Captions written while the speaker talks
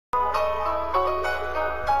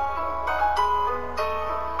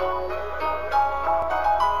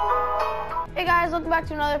welcome back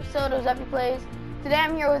to another episode of Zeppy Plays. Today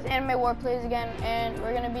I'm here with Anime War Plays again, and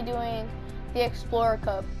we're going to be doing the Explorer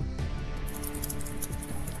Cup.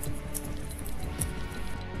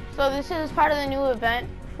 So this is part of the new event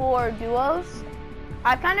for duos.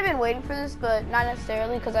 I've kind of been waiting for this, but not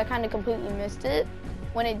necessarily because I kind of completely missed it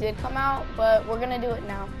when it did come out, but we're going to do it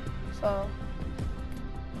now. So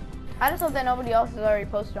I just hope that nobody else has already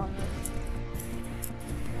posted on this.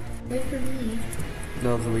 Wait for me.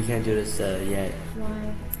 No, we can't do this yet.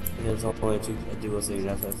 Why? There's no point to do a thing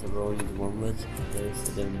that's the role you need to warm with.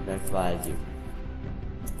 Then that's why I do.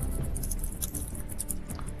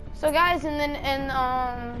 So guys,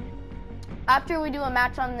 after we do a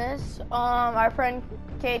match on this, our friend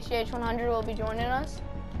KHH100 will be joining us.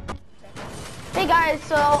 Hey guys,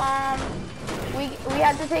 so we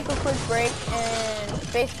had to take a quick break,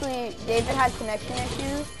 and basically David had connection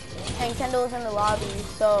issues, and Kendall was in the lobby,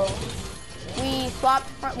 so we swapped.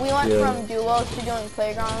 We went from duos to doing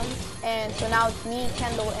playgrounds, and so now it's me,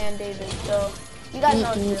 Kendall, and David. So you guys know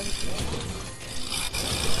what to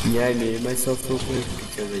do. Yeah, I muted myself real quick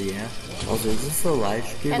because yeah. Also, is this a live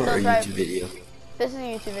stream or a YouTube video? This is a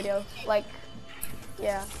YouTube video. Like,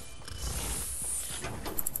 yeah.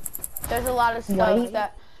 There's a lot of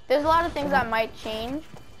stuff there's a lot of things that might change.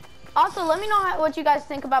 Also, let me know what you guys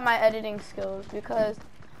think about my editing skills, because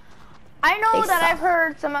I know that I've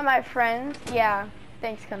heard some of my friends. Yeah,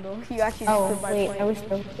 thanks, Kendall. You actually proved my point. I was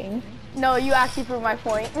joking. No, you actually proved my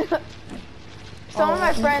point. Some of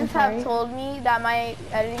my friends have told me that my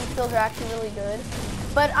editing skills are actually really good,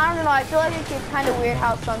 but I don't know. I feel like it gets kind of weird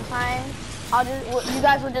how sometimes you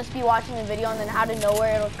guys will just be watching the video and then out of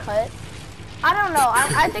nowhere it'll cut. I don't know.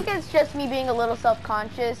 I think it's just me being a little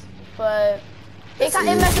self-conscious, but it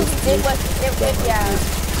messes with me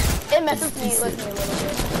a little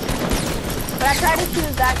bit. But I try to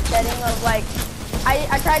choose that setting of like,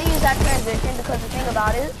 I try to use that transition because the thing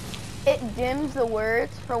about it dims the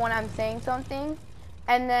words for when I'm saying something,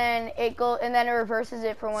 and then it reverses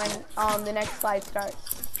it for when the next slide starts.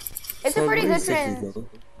 It's a pretty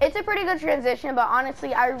good transition, but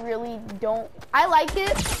honestly, I really don't. I like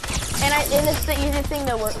it, and it's the easiest thing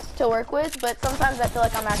to work with. But sometimes I feel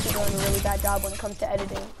like I'm actually doing a really bad job when it comes to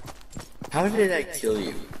editing. How did I kill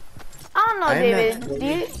you? I don't know,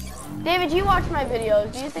 David. David, you watch my videos.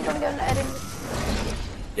 Do you think I'm good at editing?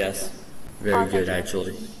 Yes, very good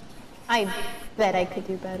actually. I bet I could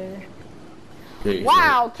do better.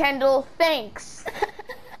 Wow, Kendall, thanks.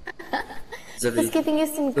 Just giving you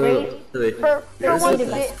some great. Here's the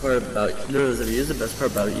best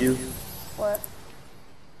part about you. What?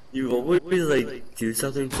 You always like do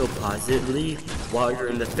something so positively while you're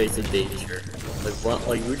in the face of danger.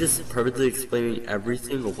 Like you're just perfectly explaining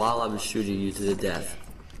everything while I'm shooting you to the death.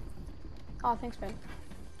 Oh, thanks, man.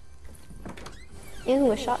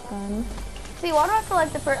 Ew, a shotgun. See, why do I feel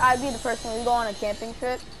like I'd be the person when we go on a camping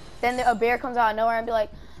trip, then a bear comes out of nowhere and be like,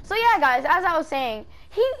 so yeah, guys, as I was saying,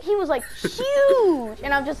 he was like huge,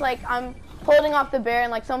 and I'm just like, I'm holding off the bear, and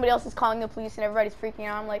like somebody else is calling the police, and everybody's freaking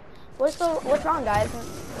out. I'm like, what's wrong, guys? And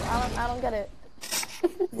I don't get it.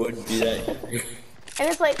 Wouldn't do that. And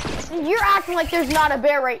it's like, you're acting like there's not a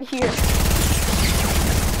bear right here.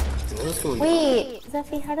 Wait,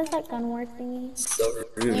 Zeffy, how does that gun work thingy? So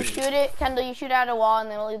rude. You shoot it, Kendall, you shoot it at a wall, and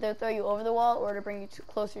then it'll either throw you over the wall or to bring you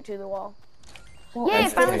closer to the wall. Well, yeah,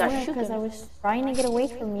 it finally got shooken. Because I was trying to get away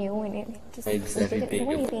from you, and it just didn't do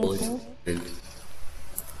anything.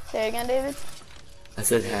 Say it again, David. I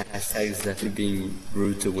said hashtag Zeffy being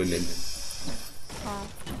rude to women. Oh.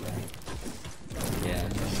 Yeah.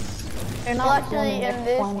 They're Well, not actually, in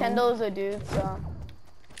this, Kendall's a dude, so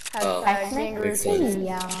hashtag being rude to women.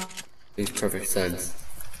 Yeah. Makes perfect sense.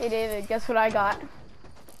 Hey, David, guess what I got?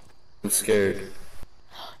 I'm scared.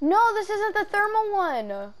 No, this isn't the thermal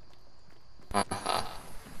one.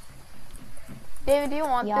 David, do you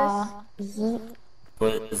want this?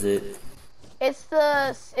 What is it? It's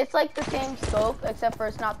like the same scope, except for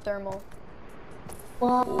it's not thermal.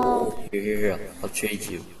 Well, Here. I'll trade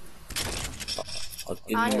you. I'll give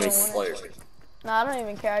you my slurp. No, I don't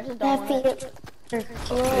even care. I just don't want it.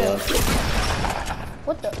 Yeah.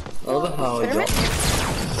 What the? I love how I dropped.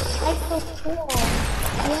 that's so cool.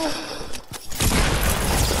 Yeah.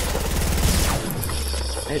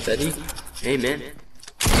 Hey, buddy. Hey, man. Get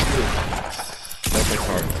my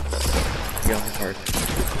car. Get off the car.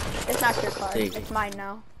 It's not your car. Thank you. It's mine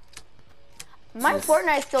now. My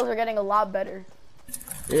Fortnite skills are getting a lot better.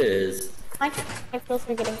 It is. My skills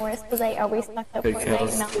are getting worse because I always suck at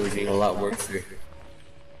Fortnite now. We're getting a lot worse here.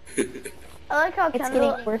 I like how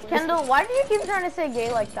Kendall, why do you keep trying to say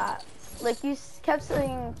gay like that? Like you kept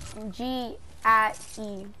saying G at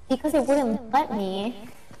E. Because it wouldn't let me.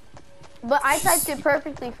 But I typed it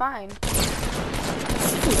perfectly fine.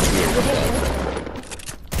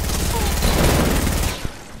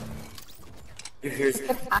 Here's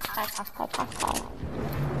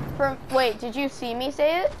Wait, did you see me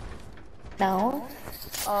say it? No.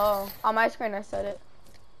 Oh, on my screen I said it.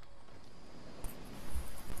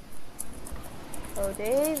 Oh,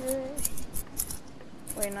 David.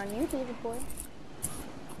 Waiting on you, David boy.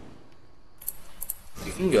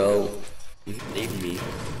 you can go. You can leave me.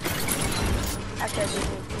 Actually, I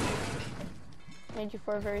did need you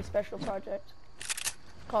for a very special project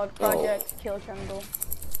called Project Kill Tremble.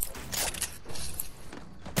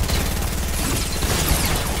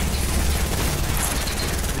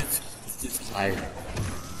 It's just tired.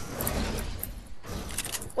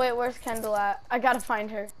 Wait, where's Kendall at? I gotta find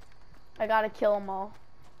her. I gotta kill them all.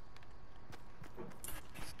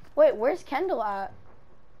 Wait, where's Kendall at?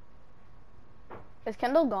 Is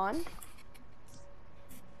Kendall gone?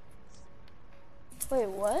 Wait,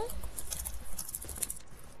 what?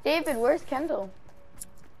 David, where's Kendall?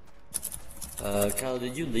 Kyle,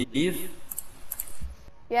 did you leave?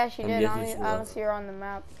 Yeah, she did. guessing she I don't left. see her on the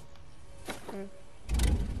map.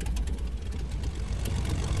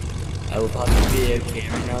 I will probably be okay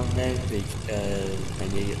every now and then because I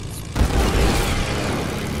need to get this.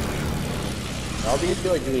 I'll be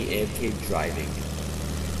feel like doing AFK driving.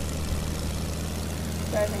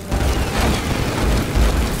 Driving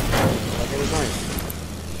Like it was nice.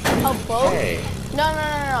 a boat? Hey.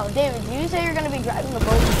 No. David, did you say you're gonna be driving a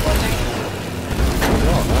boat in Fortnite?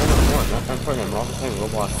 No. Not on Fortnite. I'm also playing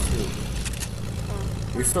Roblox too.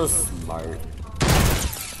 You're so smart.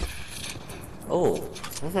 Oh,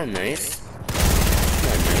 that's not nice. That's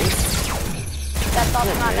not nice. That's also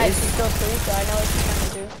Isn't not that nice nice? to kill Teresa. I know what she's trying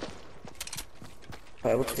to do.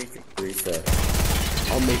 I will take your Teresa.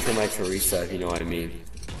 I'll make her my Teresa if you know what I mean.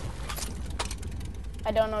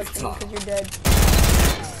 I don't know what you mean because you're dead.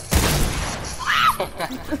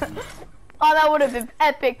 Oh, that would have been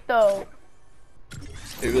epic though.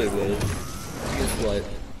 It really would. Guess what?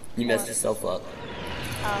 You messed yourself up.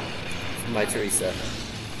 My Teresa.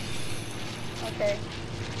 Okay.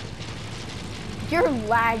 You're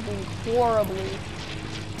lagging horribly.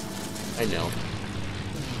 I know.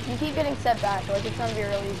 You keep getting set back, like it's gonna be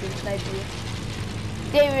really easy to snipe you.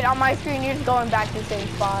 David, on my screen, you're just going back to the same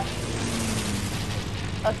spot.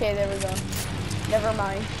 Okay, there we go. Never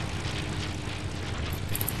mind.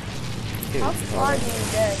 How far do you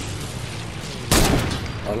get?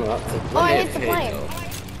 I'm not. Oh, I hit the plane.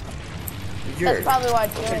 That's probably why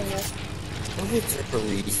it's doing this. Don't hit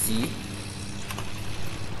Teresa.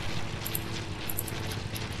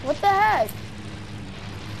 What the heck?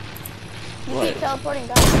 You What? keep teleporting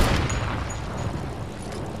back.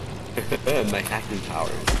 My hacking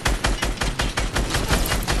powers.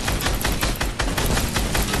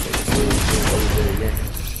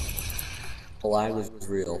 The lag was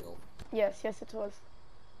real. Yes, it was.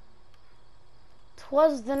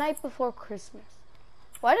 'Twas the night before Christmas.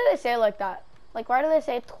 Why do they say it like that? Like, why do they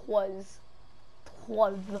say 'twas?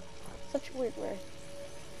 'Twas. Such a weird word.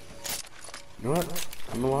 You know what?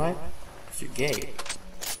 You know why? Because you're gay.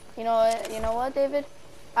 You know what? You know what, David?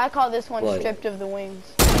 I call this one What? stripped of the wings.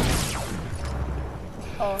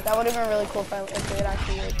 Oh, that would have been really cool if it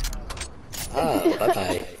actually would. Ah,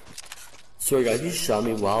 bye-bye. Sorry guys, you shot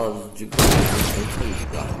me while I was jumping.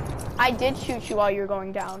 I did shoot you while you were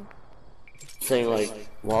going down. Saying like,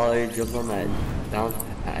 while I jumped on that bounce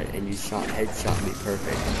pad and you headshot me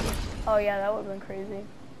perfect. Oh yeah, that would have been crazy.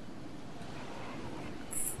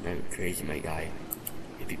 That'd be crazy, my guy.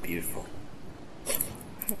 It'd be beautiful.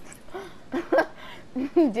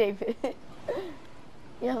 David.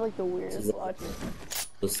 You have like the weirdest logic.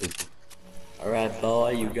 Listen. Alright,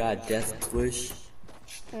 boy, you got death wish.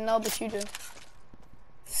 No, but you do.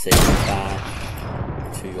 Say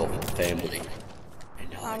goodbye to your family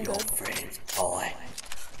and all I'm your good. friends, boy.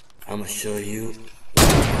 I'ma show you what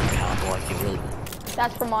a cowboy can really.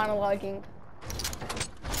 That's for monologuing.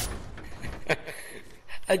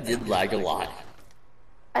 I did lag a lot.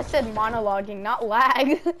 I said monologuing, not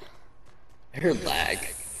lag. I heard lag.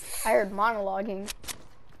 I heard monologuing.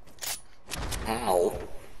 How?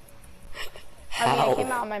 I mean, How? it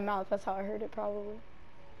came out of my mouth. That's how I heard it, probably.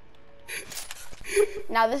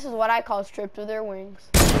 Now, this is what I call stripped of their wings.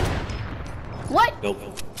 What? Nope.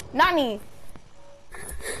 Nani?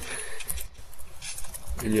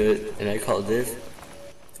 And I call this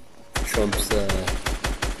Trump's,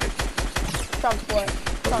 Trump's what? I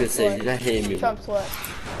was gonna Trump's say, what? you're not hitting me. Trump's what?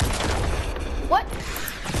 What?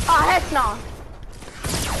 Oh, heck no.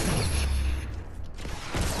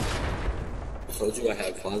 I told you I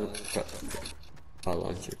had quad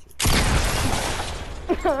launcher.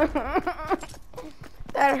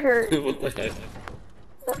 That hurt. What the heck?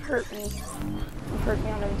 That hurt me. It hurt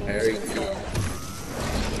me on a deep Very level.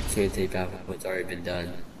 Can't take back what's already been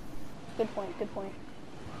done. Good point, good point.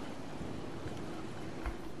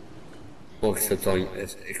 Well, except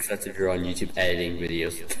if you're on YouTube editing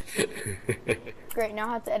videos. Great, now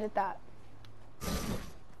I have to edit that.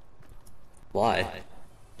 Why?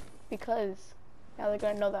 Because now they're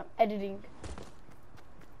gonna know that I'm editing.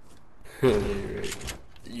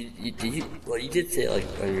 Well, you did say it, like,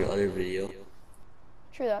 on your other video.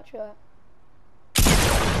 True that, true that.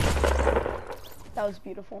 That was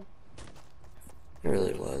beautiful. It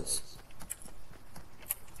really was.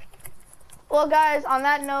 Well, guys, on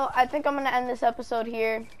that note, I think I'm gonna end this episode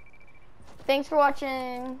here. Thanks for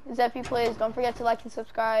watching Zeppy Plays. Don't forget to like and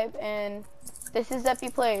subscribe. And this is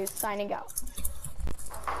Zeppy Plays signing out.